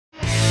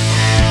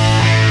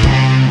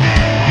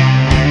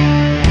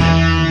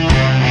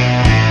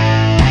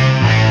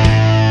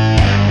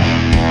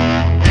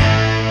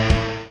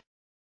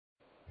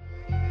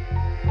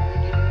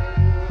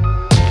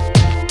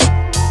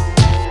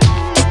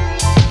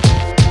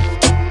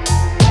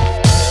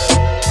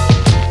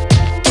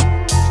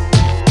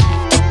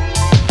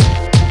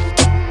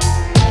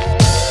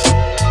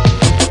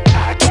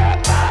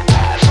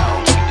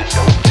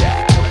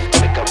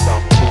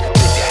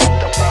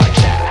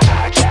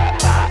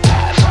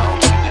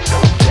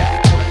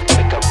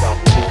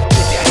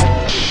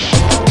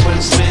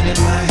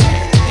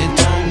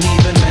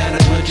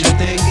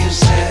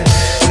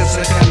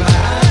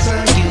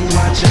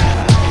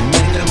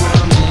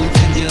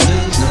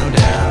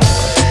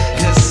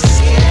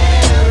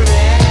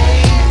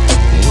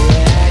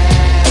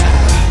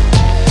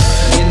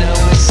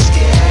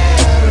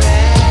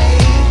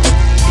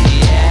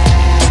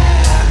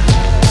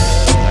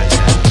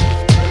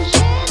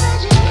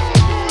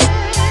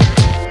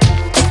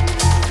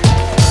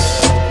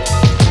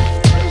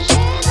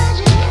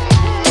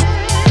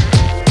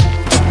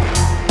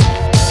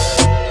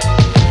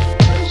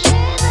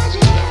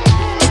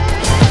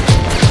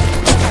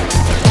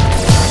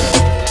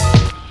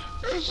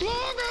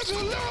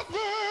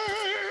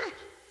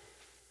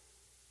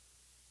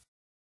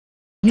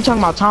You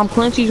talking about Tom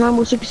Clancy's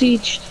Rainbow Six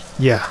Siege?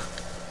 Yeah.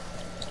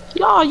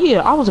 Oh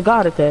yeah, I was a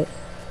god at that.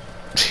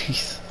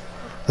 Jeez.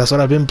 That's what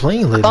I've been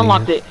playing lately.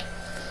 Unlocked it.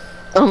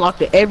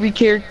 Unlocked it. Every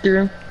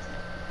character.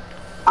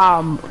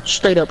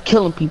 Straight up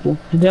killing people.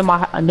 And then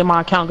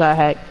my account got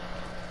hacked.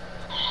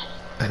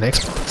 An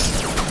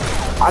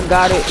Xbox. I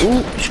got it.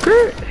 Ooh,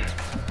 screw it.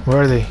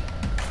 Where are they?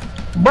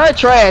 Bruh,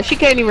 trash. She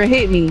can't even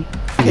hit me.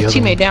 His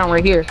teammate down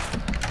right here.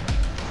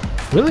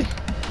 Really?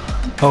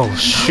 Oh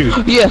shoot.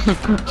 Yeah.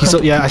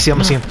 Yeah, I see him.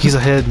 I see him. He's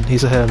ahead.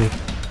 He's ahead of me.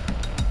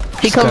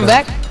 He coming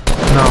back?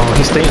 No,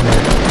 he's staying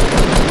there.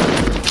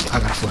 I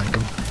gotta flank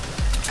him.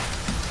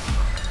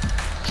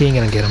 He ain't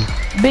gonna get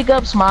him. Big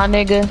ups, my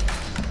nigga.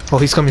 Oh,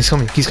 he's coming. He's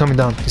coming. He's coming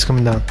down. He's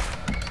coming down.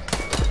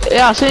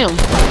 Yeah, I see him.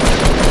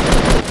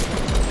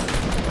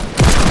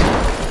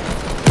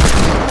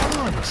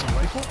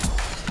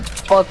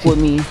 Fuck with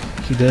me.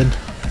 He did.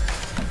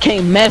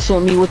 Can't mess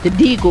with me with the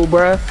deagle,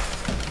 bruh.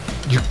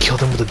 You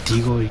killed him with a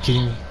deagle? Are you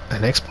kidding me?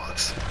 An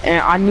Xbox. And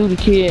I knew the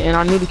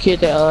kid,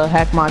 that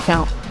hacked my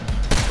account.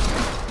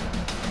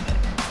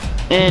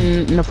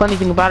 And the funny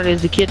thing about it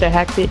is the kid that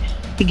hacked it,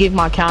 he gave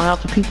my account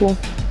out to people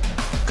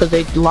because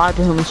they lied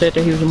to him and said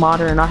that he was a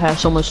modder, and I had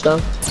so much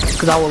stuff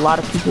because I would lie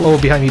to people. Oh,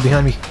 behind me,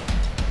 behind me.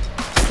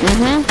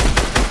 Mm-hmm.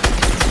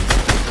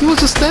 He was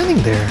just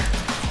standing there.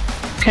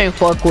 Can't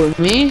fuck with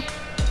me.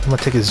 I'm gonna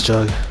take his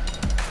jug.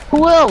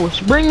 Who else?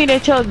 Bring me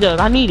that chug jug.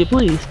 I need it,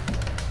 please.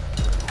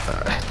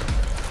 Alright.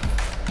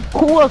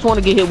 Who else want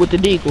to get hit with the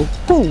deagle?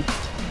 Who?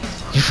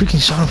 You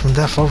freaking shot him from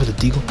that far with a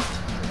deagle?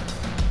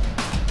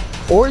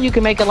 Or you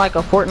can make it like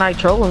a Fortnite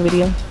trolling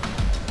video.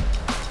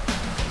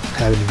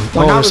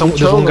 Oh,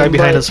 there's one guy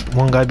behind us.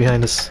 One guy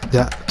behind us.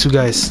 Yeah, two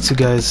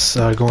guys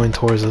are going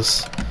towards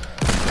us.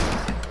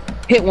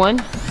 Hit one.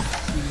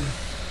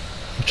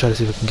 I'll try to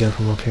see if I can get him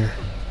from up here.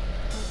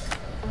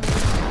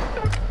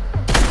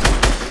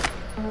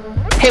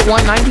 Hit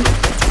 190.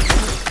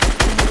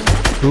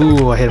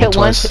 Ooh, I hit him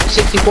twice. Hit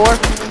 164.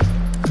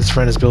 His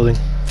friend is building.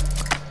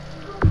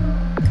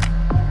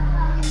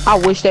 I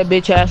wish that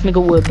bitch ass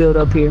nigga would build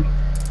up here.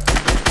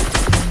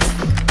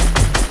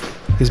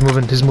 He's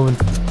moving, he's moving.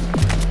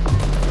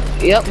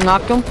 Yep,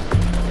 knocked him.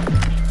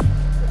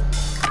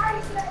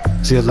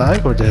 Is he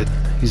alive or dead?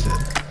 He's dead.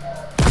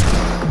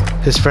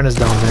 His friend is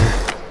down there.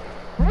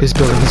 He's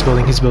building, he's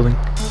building, he's building.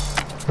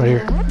 Right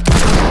here.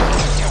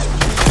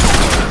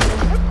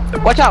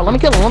 Watch out, let me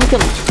kill him, let me kill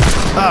him.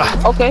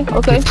 Ah! Okay,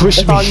 okay. He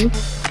pushed That's all me. you.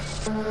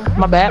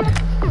 My bad.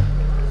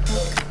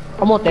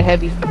 I want the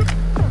heavy.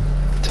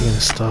 Taking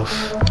his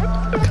stuff.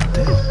 God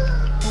damn.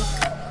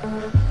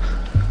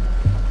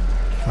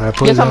 Alright,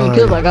 put it Guess how down. many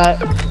kills I got?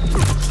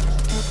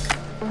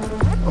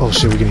 Oh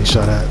shit, we're getting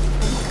shot at.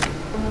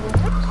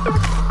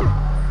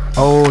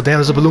 Oh damn,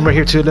 there's a balloon right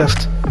here to your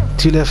left.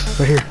 To your left,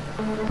 right here.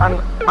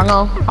 I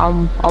know,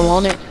 I'm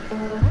on it.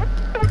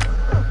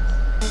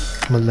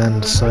 I'm gonna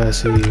land side,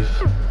 see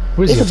if...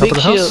 Where is he, on It's a top big of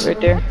the shield house? right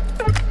there.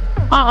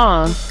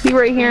 He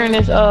right here in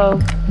this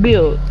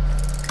build.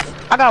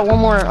 I got one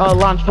more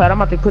launch pad. I'm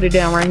about to put it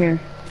down right here.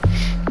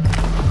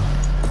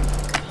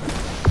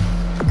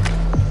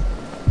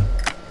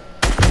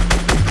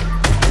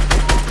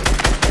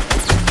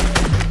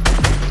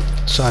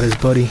 Shot his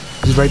buddy.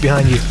 He's right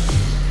behind you.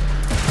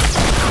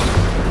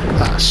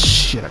 Ah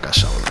shit, I got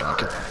shot with a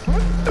rocket.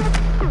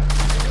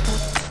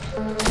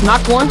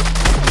 Knocked one.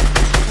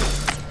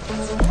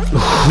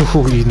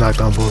 Ooh, he knocked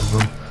down both of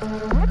them.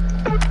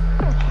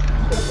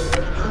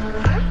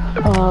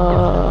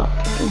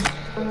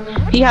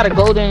 He had a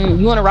golden.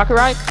 You want a rocket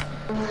ride?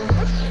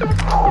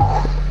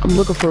 I'm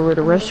looking for where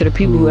the rest of the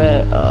people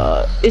at.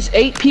 It's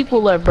 8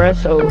 people left, bruh.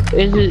 So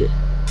is it?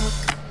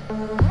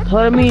 So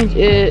that means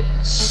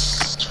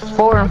it's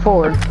 4 and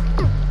 4.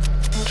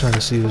 Trying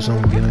to see if there's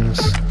someone behind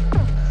us.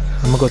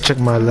 I'm gonna go check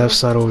my left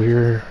side over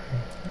here.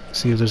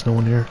 See if there's no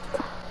one here.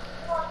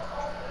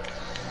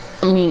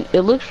 I mean,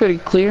 it looks pretty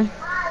clear.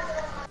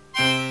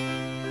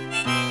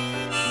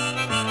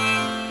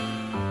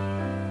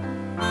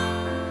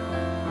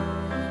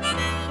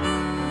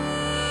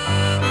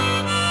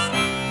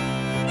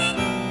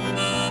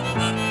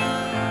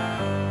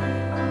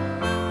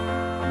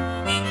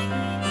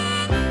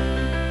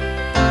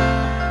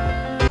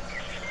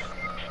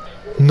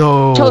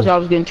 No. Told you I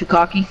was getting too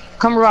cocky.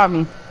 Come rob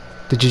me.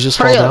 Did you just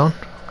Hurry fall up.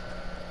 down?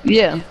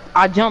 Yeah,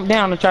 I jumped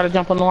down and tried to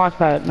jump on the launch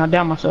pad, and I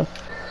downed myself.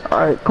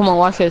 Alright, come on,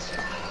 watch this.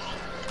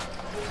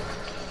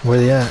 Where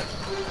they at?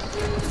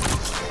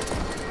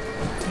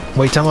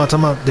 Wait, time out,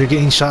 time out. They're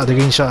getting shot, they're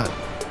getting shot.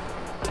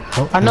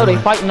 Oh, I know never they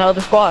mind. fighting the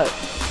other squad.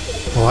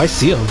 Oh, I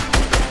see them.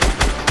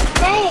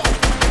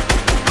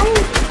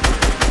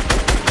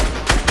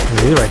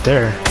 They're right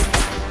there.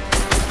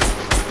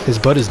 His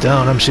butt is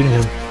down, I'm shooting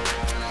him.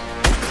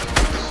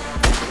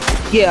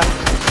 Yeah,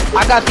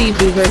 I got these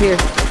dudes right here.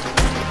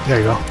 There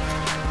you go.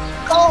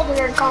 Go,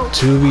 weird, go.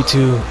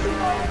 2v2.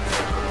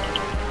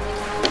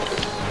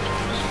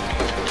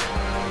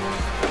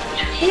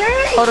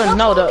 Hold on,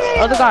 no, the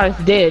other guy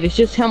is dead. It's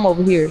just him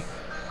over here.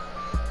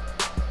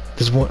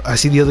 There's one. I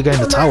see the other guy in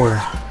the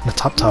tower, in the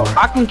top tower.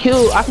 I can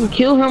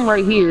kill him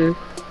right here.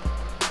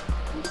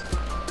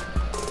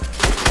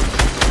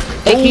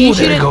 Hey, can you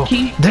shoot there it? we go.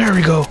 There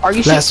we go. Are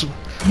you last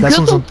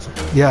killed one's him?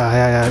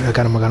 yeah, I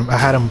got him. I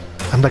had him.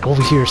 I'm like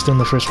over here, still in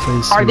the first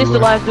place. Alright, this is the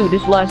everywhere. last dude.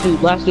 This is the last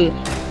dude. Last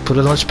dude. Put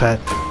a launch pad.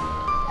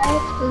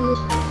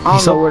 I don't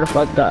He's know up. where the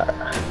fuck that.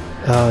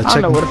 I Check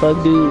don't know where the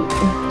fuck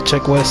dude.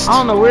 check west. I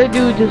don't know where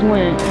dude just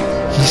went.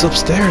 He's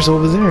upstairs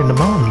over there in the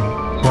mountain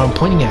where I'm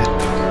pointing at.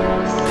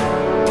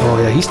 Oh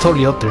yeah, he's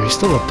totally up there. He's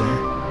still up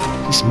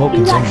there. He's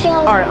smoking You got something.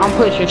 TLC. Alright, I'm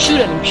pushing.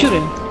 Shoot at him. Shoot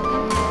him.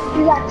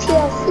 You got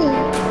TLC.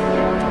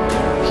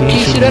 He Can ain't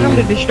you shoot shooting at him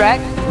to me.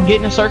 distract? Get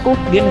in a circle.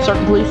 Get in a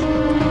circle, please.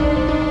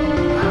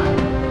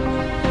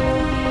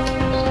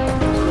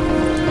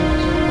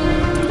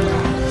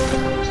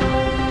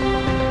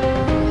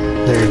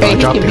 There you go. Hey, I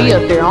he dropped can be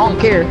behind. up there. I don't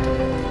care.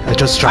 I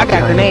just I dropped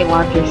got behind grenade him.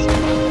 launchers.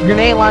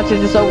 Grenade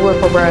launchers is over with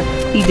for bruh.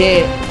 He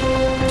dead.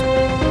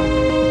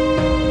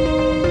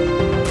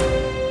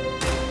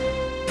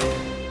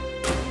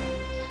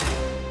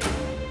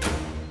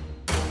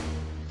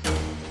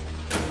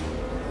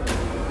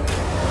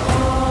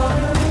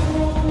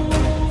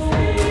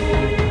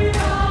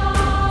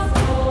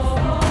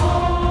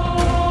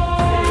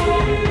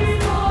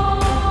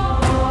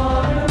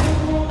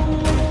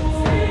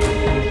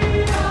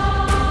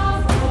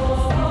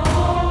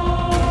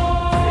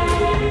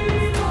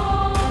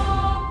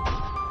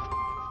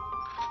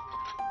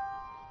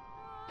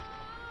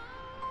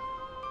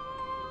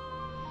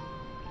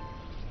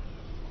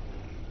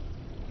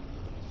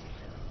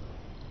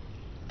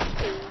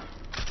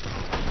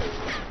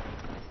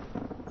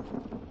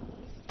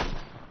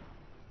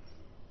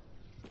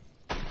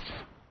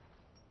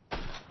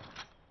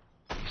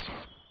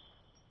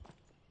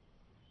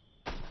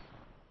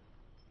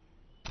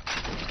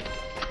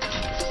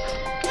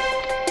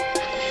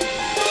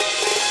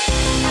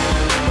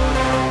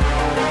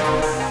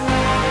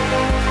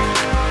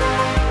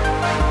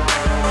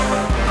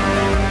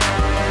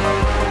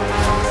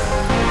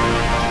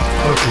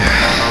 Okay.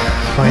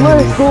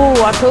 Finally. Let's go.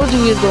 I told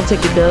you we was gonna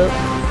take a dub.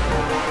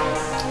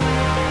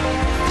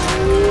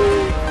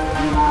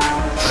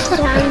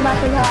 I'm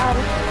about to go out.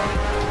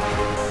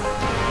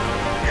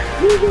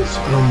 You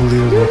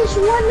Unbelievable. just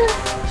won the.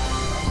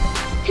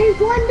 He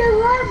won the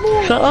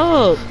level. Shut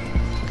up.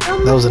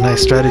 That was a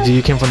nice strategy.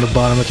 You came from the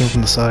bottom, I came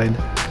from the side.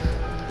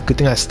 Good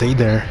thing I stayed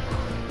there.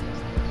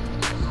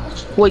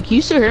 Wait, can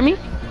you still hear me?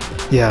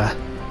 Yeah.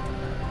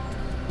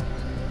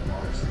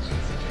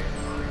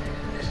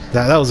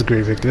 That was a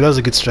great victory. That was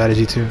a good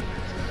strategy too.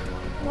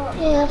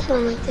 Yeah, I feel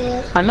like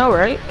that. I know,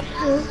 right?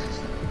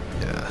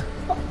 Yeah.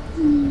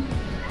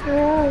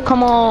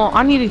 Come on,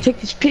 I need to take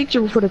this picture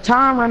before the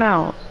time run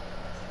out.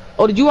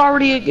 Oh, did you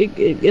already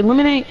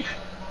eliminate?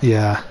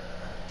 Yeah.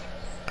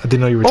 I didn't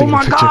know you were Oh taking a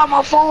my picture. god,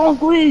 my phone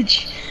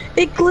glitched.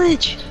 It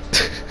glitched.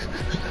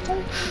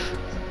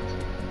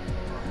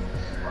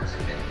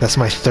 That's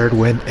my third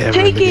win ever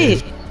in Take the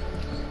it. game.